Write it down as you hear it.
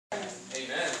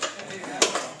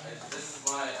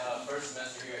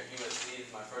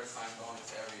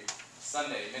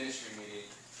Sunday ministry meeting,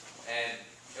 and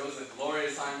it was a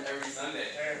glorious time every Sunday.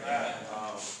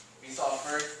 We saw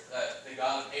first that the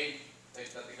God of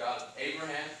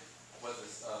Abraham was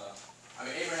his,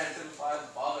 Abraham typified the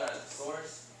Father as the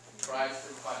source, Christ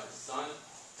typified the Son,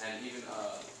 and even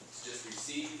just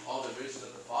received all the riches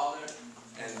of the Father,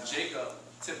 and Jacob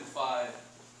typified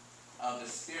the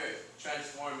Spirit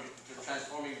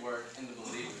transforming work in the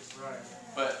believers. Right.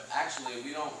 But actually,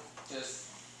 we don't just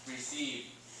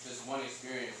receive just one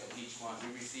experience of each one.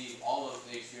 We receive all of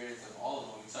the experience of all of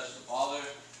them. We touch the Father.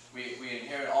 We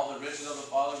inherit all the riches of the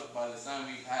Father. But by the Son,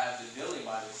 we have the dealing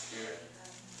by the Spirit.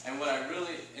 And what I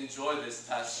really enjoyed this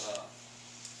past,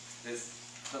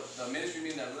 the ministry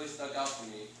meeting that really stuck out to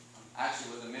me,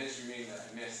 actually was a ministry meeting that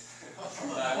I missed.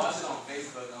 But I watched it on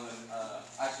Facebook,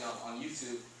 on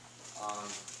YouTube,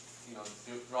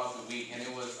 throughout the week, and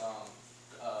it was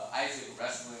Isaac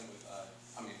wrestling with,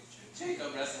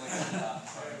 Jacob wrestling with God.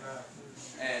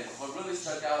 And what really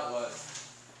stuck out was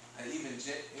that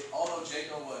although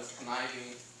Jacob was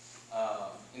conniving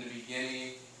in the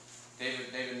beginning,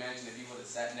 David mentioned if he would have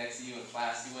sat next to you in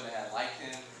class, he would have had liked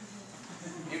him.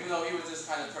 Even though he was this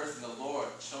kind of person, the Lord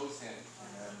chose him,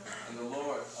 and the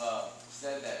Lord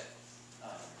said that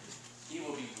he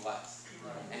will be blessed,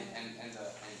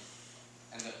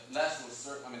 and the less will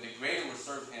serve. The greater will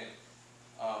serve him.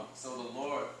 So the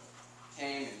Lord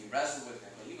came and he wrestled with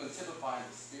him, but even typifying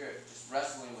the Spirit, just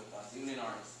wrestling with us, even in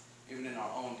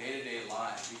our own day-to-day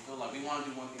lives. We feel like we want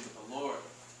to do one thing, but the Lord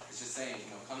is just saying,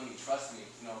 come to me, trust me,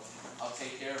 I'll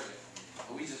take care of it.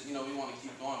 But we just, we want to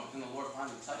keep going. But then the Lord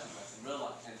finally touches us and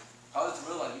cause us to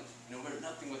realize, we're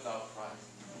nothing without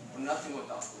Christ. We're nothing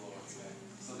without the Lord.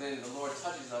 So then the Lord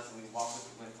touches us and we walk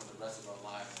with Him for the rest of our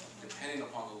lives, depending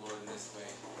upon the Lord in this way.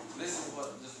 So this is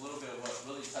just a little bit of what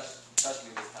really touched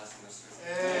me this past semester.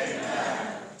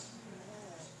 Amen.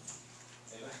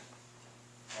 Amen.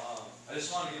 I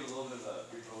just want to give a little bit of a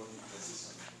brief overview because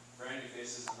there's some brand new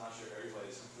faces. I'm not sure if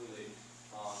everybody's completely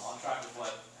on track with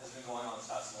what has been going on this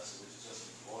past semester, which has just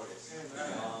been glorious.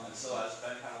 And so as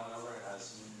Ben kind of went over, and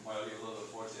as Mario gave a little bit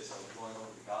of foresight, so we're going over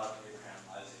the God of Abraham,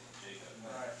 Isaac, and Jacob.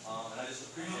 And I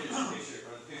just appreciated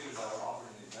the pictures that were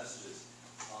offered in these messages.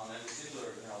 And in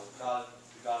particular, the God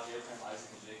of Abraham,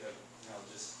 Isaac, and Jacob,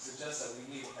 just suggests that we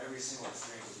need every single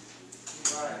experience of these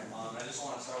believers. I just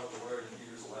want to start with the word in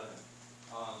Hebrews 11,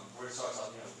 where it starts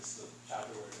off, this is the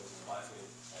chapter where it goes by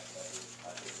faith,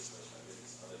 by faith this verse, by faith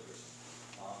this other verse.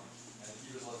 And in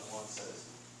Hebrews 11:1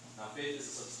 says, now faith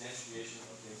is the substantiation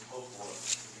of things hoped for, the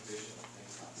conviction of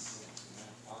things not seen.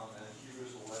 And in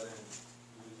Hebrews 11,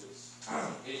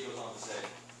 8 goes on to say,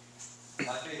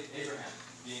 by faith Abraham,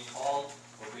 being called,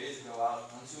 obeyed to go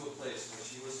out unto a place which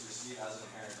he was to receive as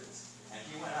an inheritance. And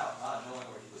he went out, not knowing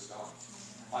where he was going.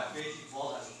 By faith he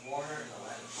dwelt as a foreigner in the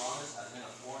land of promise, as in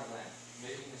a foreign land,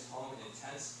 making his home in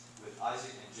tents with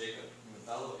Isaac and Jacob, the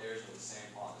fellow heirs of the same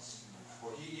promise.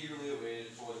 For he eagerly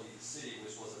awaited for the city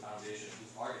which was the foundation,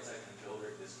 whose architect and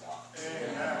builder is God.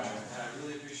 And I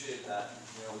really appreciate that,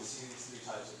 we see these three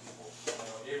types of people.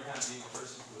 Abraham being a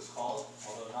person who was called,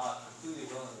 although not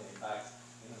completely willingly. In fact,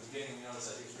 in the beginning we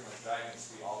noticed that he was pretty much dragging his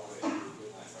feet all the way through the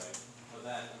good land, right? But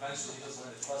then eventually he just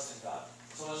learned to trust in God.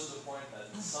 So much to the point that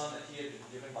the son that he had been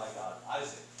given by God,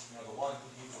 Isaac, the one who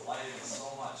he delighted in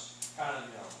so much, kind of,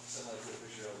 similar to the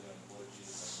picture of the Lord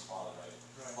Jesus and the Father, right?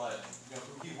 But,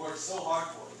 who he worked so hard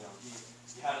for,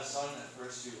 he had a son at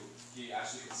first who he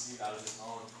actually conceived out of his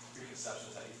own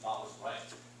preconceptions that he thought was right.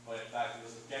 But in fact, it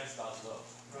was against God's will.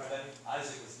 Then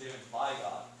Isaac was given by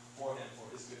God for him for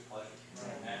his good pleasure.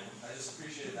 And I just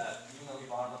appreciated that even though he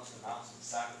brought him up to the mountains and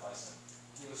sacrificed him,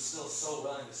 he was still so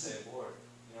willing to say, Lord,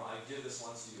 I give this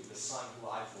one to you, this son who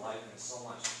I delight in so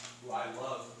much, who I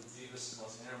love with the deepest,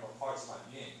 most innermost parts of my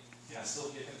being. I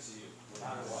still give him to you, no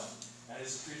matter what. And I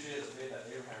just appreciated the faith that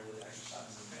Abraham really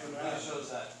exercised. It really shows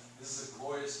that this is a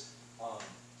glorious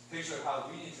picture of how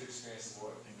we need to experience the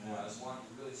Lord. As one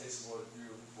who really takes the Lord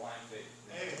through blind faith.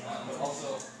 But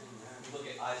also, we look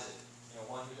at Isaac,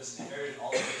 one who just inherited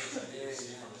all the riches that he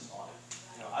received from his father.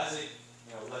 Isaac,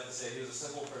 we like to say he was a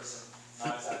simple person,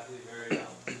 not exactly very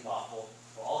thoughtful.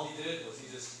 But all he did was he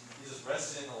just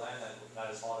rested in the land that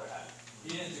his father had.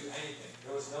 He didn't do anything.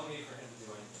 There was no need for him to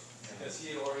do anything because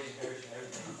he had already inherited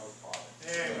everything of the Father.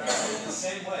 In the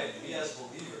same way, we as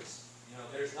believers,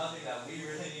 there's nothing that we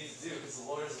really need to do because the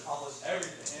Lord has accomplished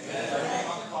everything. Everything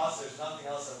on the cross, there's nothing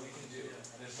else that we can do.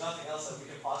 And there's nothing else that we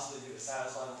can possibly do to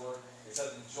satisfy the Lord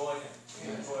except enjoy Him.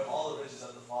 Enjoy all the riches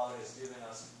that the Father has given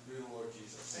us through the Lord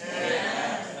Jesus.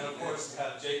 And of course, we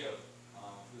have Jacob,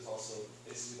 who's also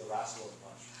basically the rascal of the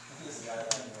bunch. He's the guy that,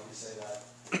 we say that,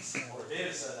 or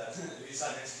David said that if he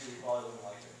sat next to you, he probably wouldn't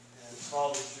like him. it's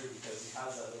probably true because he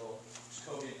has that little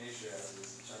Jacobian nature, as it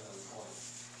is the term that we coined,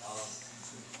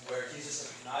 where he's just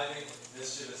a conniving,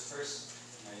 mischievous person.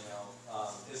 And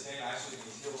his name actually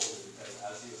means heel holder because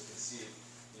as he was conceived,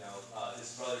 his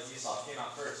brother Esau came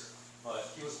out first, but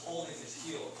he was holding his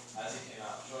heel as he came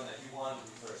out, showing that he wanted to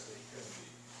be first, but he couldn't be.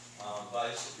 But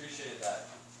I just appreciated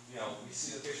that, we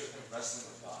see the picture of him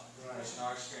wrestling with God, which in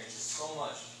our experience is so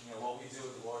much, what we do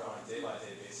with the Lord on a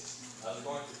day-by-day basis. As we're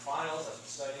going through finals, as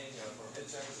we're studying, for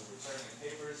midterms, as we're turning in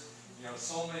papers,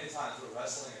 so many times we're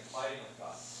wrestling and fighting with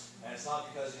God. And it's not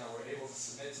because, we're able to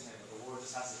submit to him, but the Lord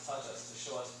just has to touch us to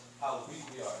show us how weak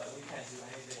we are, that we can't do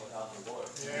anything without the Lord.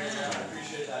 Yeah. And I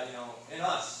appreciate that, in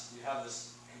us, we have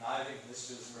this conniving,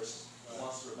 mischievous person who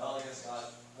wants to rebel against God,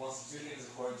 who wants to do things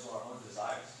according to our own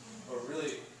desires. But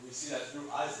really, we see that through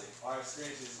Isaac, our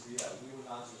experience is to be that we would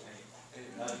not do anything.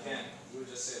 That again, we would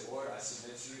just say, Lord, I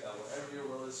submit to you that whatever your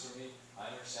will is for me,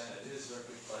 I understand that it is your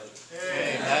good pleasure.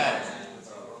 Amen. It's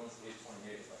Romans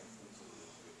 8:28, if I can conclude real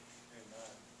quick.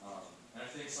 Amen. And I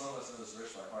think some of us know this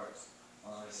verse by heart.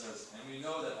 It says, and we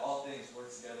know that all things work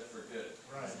together for good.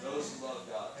 Right. Those who love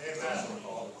God, those who are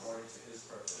called according to his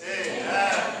purpose.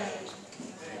 Amen.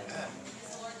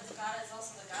 The Lord, this God is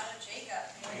also the God of Jacob.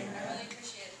 I really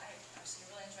appreciate, I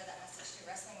actually really enjoyed that message too,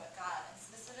 wrestling with God, and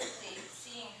specifically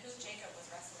seeing who Jacob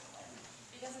was wrestling with.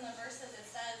 Because in the verses it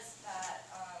says that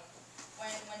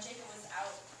when Jacob was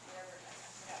out, wherever, I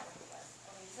forgot where he was,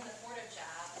 he was in the fort of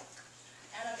Jab,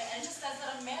 and it just says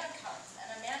that a man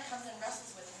comes and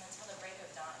wrestles with him until the break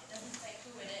of dawn. It doesn't say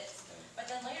who it is. But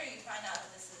then later you find out that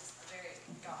this is a very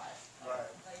God of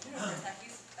the universe that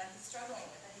he's struggling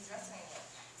with, that he's wrestling with.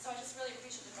 So I just really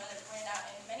appreciate the brother pointed out,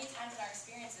 and many times in our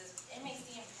experiences, it may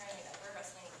seem apparently that we're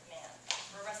wrestling with man.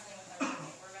 We're wrestling with our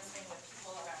roommate. We're wrestling with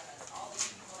people around us, all these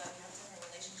people that we have different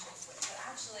relationships with. But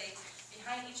actually,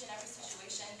 behind each and every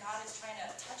situation, God is trying to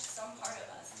touch some part of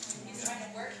us. He's trying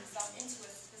to work himself into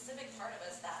a specific part of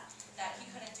us that he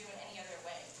couldn't do in any other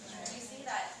way. And you see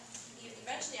that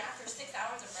eventually after 6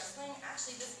 hours of wrestling,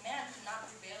 actually this man could not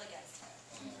prevail against him.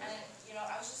 And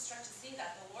I was just struck to see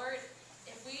that the Lord,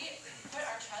 if we put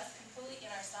our trust completely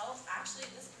in ourselves, actually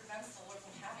this prevents the Lord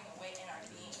from having a way in our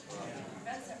being. It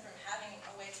prevents him from having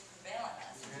a way to prevail on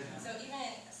us. So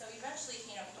eventually,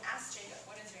 he asked Jacob,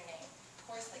 what is your name? Of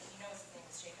course, he knows his name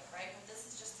is Jacob, right? But this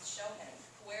is just to show him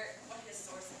what his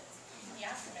source is. He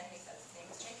asked him and he says his name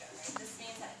is Jacob, right? This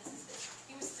means that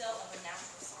he was still of a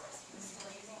natural source. He was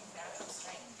still using his natural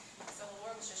strength. So the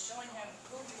Lord was just showing him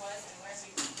who he was and where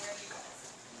he was.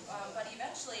 But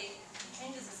eventually, he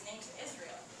changes his name to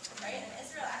Israel, right? And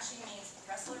Israel actually means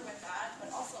wrestler with God,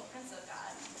 but also prince of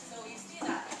God. So you see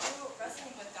that through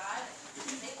wrestling with God,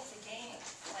 he was able to gain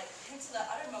him to the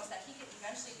uttermost, that he could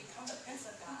eventually become the prince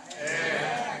of God. And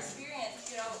in our experience,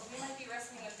 we might be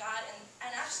wrestling with God,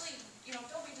 and actually,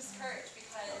 don't be discouraged,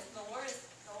 because the Lord is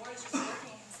just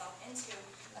working himself into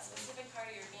a specific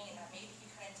part of your being that maybe he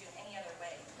couldn't do any other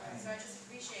way. So I just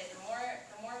appreciate it. The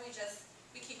more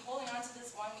we keep holding on to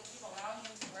this one, we keep allowing